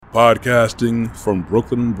Podcasting from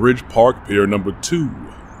Brooklyn Bridge Park, Pier number 2.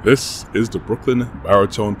 This is the Brooklyn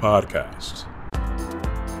Baritone Podcast.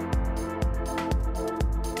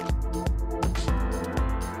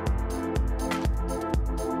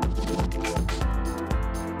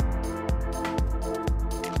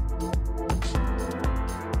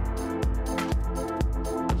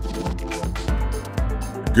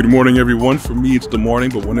 Good morning, everyone. For me, it's the morning,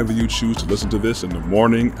 but whenever you choose to listen to this in the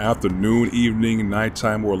morning, afternoon, evening,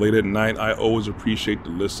 nighttime, or late at night, I always appreciate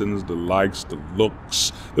the listens, the likes, the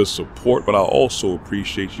looks, the support, but I also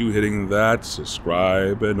appreciate you hitting that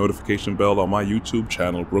subscribe and notification bell on my YouTube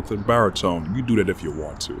channel, Brooklyn Baritone. You do that if you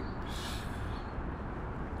want to.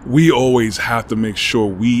 We always have to make sure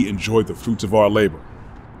we enjoy the fruits of our labor.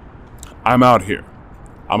 I'm out here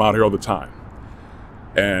all the time.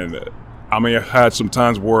 And I may have had some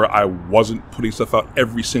times where I wasn't putting stuff out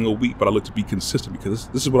every single week, but I look to be consistent because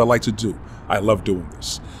this is what I like to do. I love doing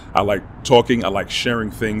this. I like talking, I like sharing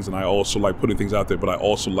things, and I also like putting things out there, but I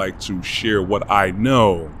also like to share what I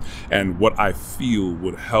know and what I feel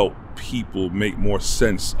would help people make more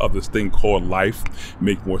sense of this thing called life,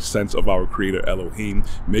 make more sense of our creator Elohim,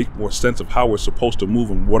 make more sense of how we're supposed to move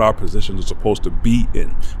and what our positions are supposed to be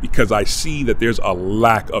in, because I see that there's a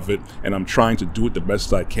lack of it, and I'm trying to do it the best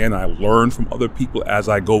as I can. I learn from other people as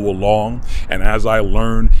I go along, and as I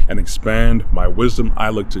learn and expand my wisdom, I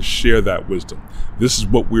look to share that wisdom. This is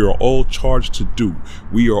what we are all charged to do.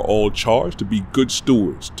 We are all charged to be good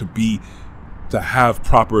stewards, to have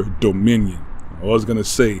proper dominion. I was going to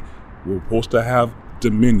say, we're supposed to have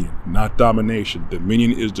dominion, not domination.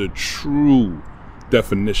 Dominion is the true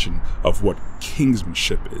definition of what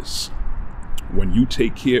kingsmanship is. When you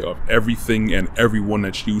take care of everything and everyone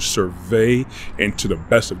that you survey and to the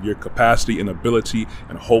best of your capacity and ability,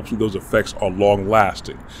 and hopefully those effects are long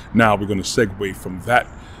lasting. Now we're going to segue from that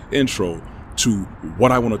intro to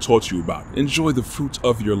what I want to talk to you about. Enjoy the fruits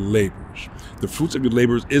of your labors. The fruits of your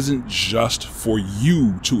labors isn't just for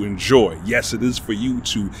you to enjoy. Yes, it is for you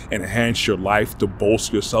to enhance your life, to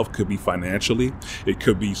bolster yourself. Could be financially. It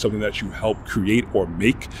could be something that you help create or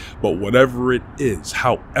make. But whatever it is,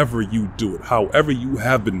 however you do it, however you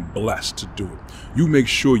have been blessed to do it, you make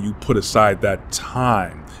sure you put aside that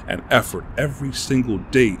time and effort every single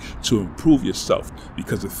day to improve yourself.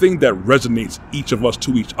 Because the thing that resonates each of us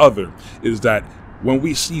to each other is that when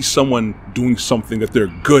we see someone doing something that they're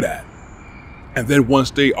good at, and then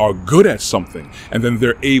once they are good at something, and then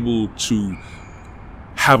they're able to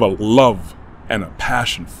have a love and a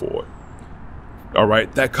passion for it, all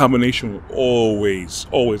right, that combination will always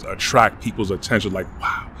attract people's attention. Like,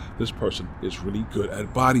 wow, this person is really good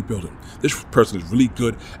at bodybuilding. This person is really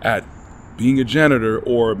good at being a janitor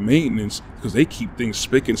or maintenance because they keep things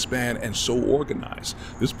spick and span and so organized.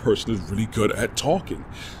 This person is really good at talking.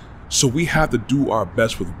 So we have to do our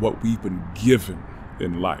best with what we've been given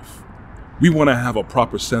in life. We want to have a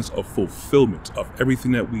proper sense of fulfillment of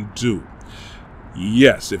everything that we do.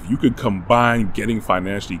 Yes, if you could combine getting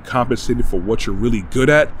financially compensated for what you're really good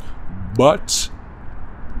at, but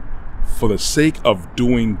for the sake of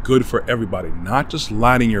doing good for everybody, not just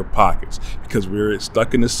lining your pockets, because we're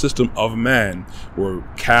stuck in the system of man where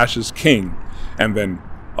cash is king. And then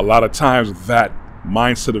a lot of times that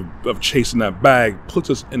mindset of chasing that bag puts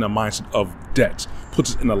us in a mindset of debt,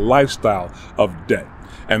 puts us in a lifestyle of debt.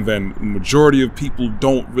 And then the majority of people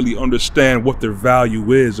don't really understand what their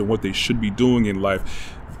value is and what they should be doing in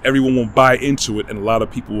life. Everyone will buy into it, and a lot of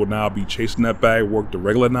people will now be chasing that bag, work the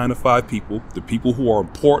regular 9-to-5 people, the people who are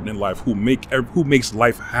important in life, who makes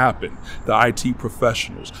life happen, the IT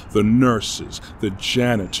professionals, the nurses, the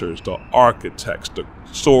janitors, the architects, the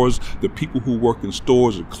stores, the people who work in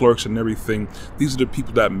stores, the clerks and everything. These are the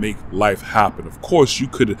people that make life happen. Of course, you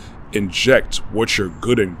could inject what you're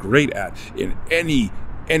good and great at in any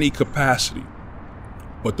capacity.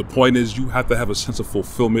 But the point is, you have to have a sense of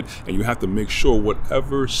fulfillment, and you have to make sure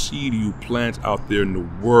whatever seed you plant out there in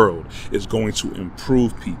the world is going to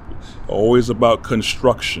improve people. Always about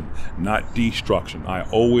construction, not destruction. I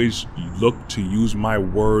always look to use my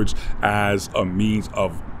words as a means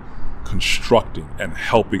of constructing and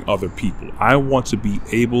helping other people. I want to be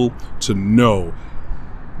able to know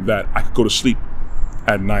that I could go to sleep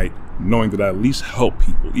at night knowing that I at least help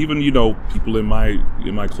people, even, people in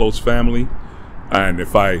my close family. And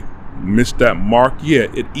if I miss that mark,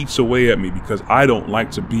 it eats away at me, because I don't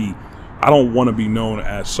want to be known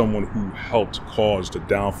as someone who helped cause the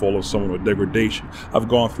downfall of someone or degradation. I've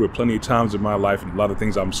gone through it plenty of times in my life, and a lot of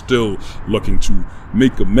things I'm still looking to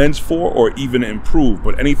make amends for or even improve.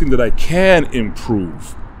 But anything that I can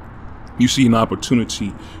improve, you see an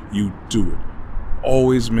opportunity, you do it.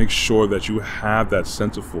 always make sure that you have that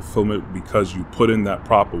sense of fulfillment because you put in that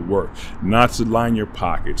proper work, not to line your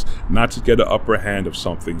pockets, not to get an upper hand of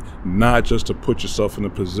something, not just to put yourself in a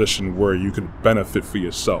position where you can benefit for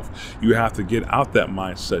yourself. You have to get out that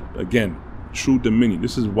mindset. Again, true dominion.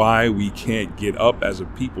 This is why we can't get up as a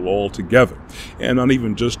people all together. And not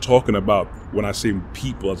even just talking about, when I say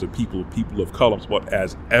people as a people of color, but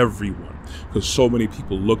as everyone. Because so many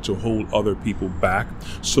people look to hold other people back.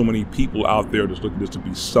 So many people out there just looking just to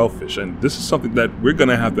be selfish. And this is something that we're going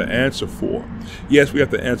to have to answer for. Yes, we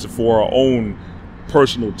have to answer for our own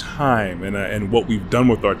personal time and what we've done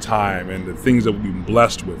with our time and the things that we've been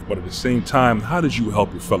blessed with. But at the same time, how did you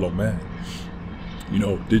help your fellow man? You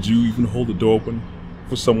know, did you even hold the door open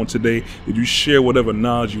for someone today? Did you share whatever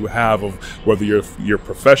knowledge you have of whether your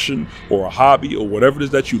profession or a hobby or whatever it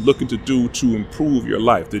is that you're looking to do to improve your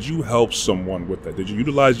life? Did you help someone with that? Did you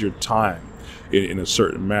utilize your time in a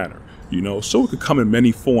certain manner? You know, so it could come in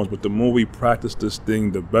many forms, but the more we practice this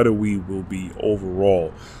thing, the better we will be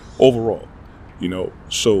overall, you know.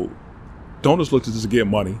 So don't just look to just get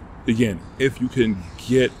money. Again, if you can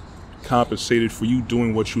get compensated for you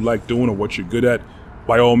doing what you like doing or what you're good at,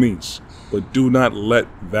 by all means, but do not let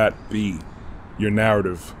that be your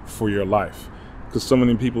narrative for your life, because so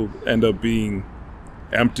many people end up being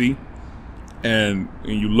empty. And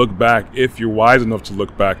you look back, if you're wise enough to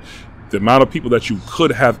look back, the amount of people that you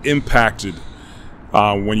could have impacted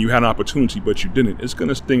when you had an opportunity but you didn't, it's going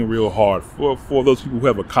to sting real hard for those people who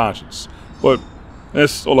have a conscience. But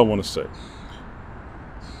that's all I want to say.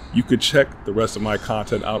 You could check the rest of my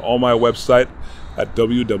content out on my website at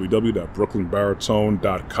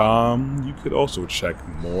www.brooklynbaritone.com. You could also check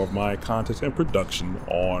more of my content and production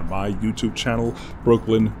on my YouTube channel,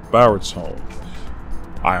 Brooklyn Baritone.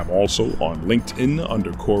 I am also on LinkedIn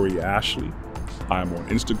under Corey Ashley. I am on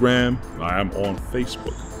Instagram. I am on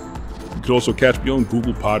Facebook. You could also catch me on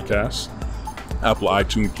Google Podcasts, Apple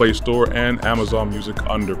iTunes Play Store, and Amazon Music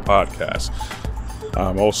under Podcasts.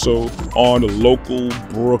 I'm also on the local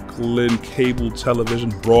Brooklyn cable television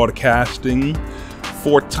broadcasting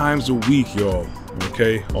 4 times a week, y'all.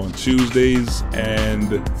 Okay, on Tuesdays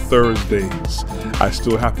and Thursdays. I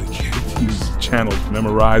still have to get these channels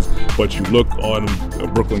memorized, but you look on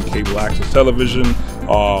Brooklyn Cable Access Television,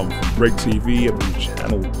 Break TV, I believe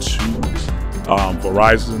Channel 2,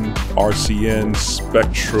 Verizon, RCN,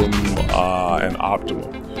 Spectrum, and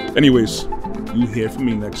Optimum. Anyways, you hear from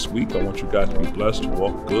me next week. I want you guys to be blessed,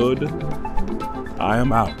 walk good. I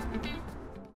am out.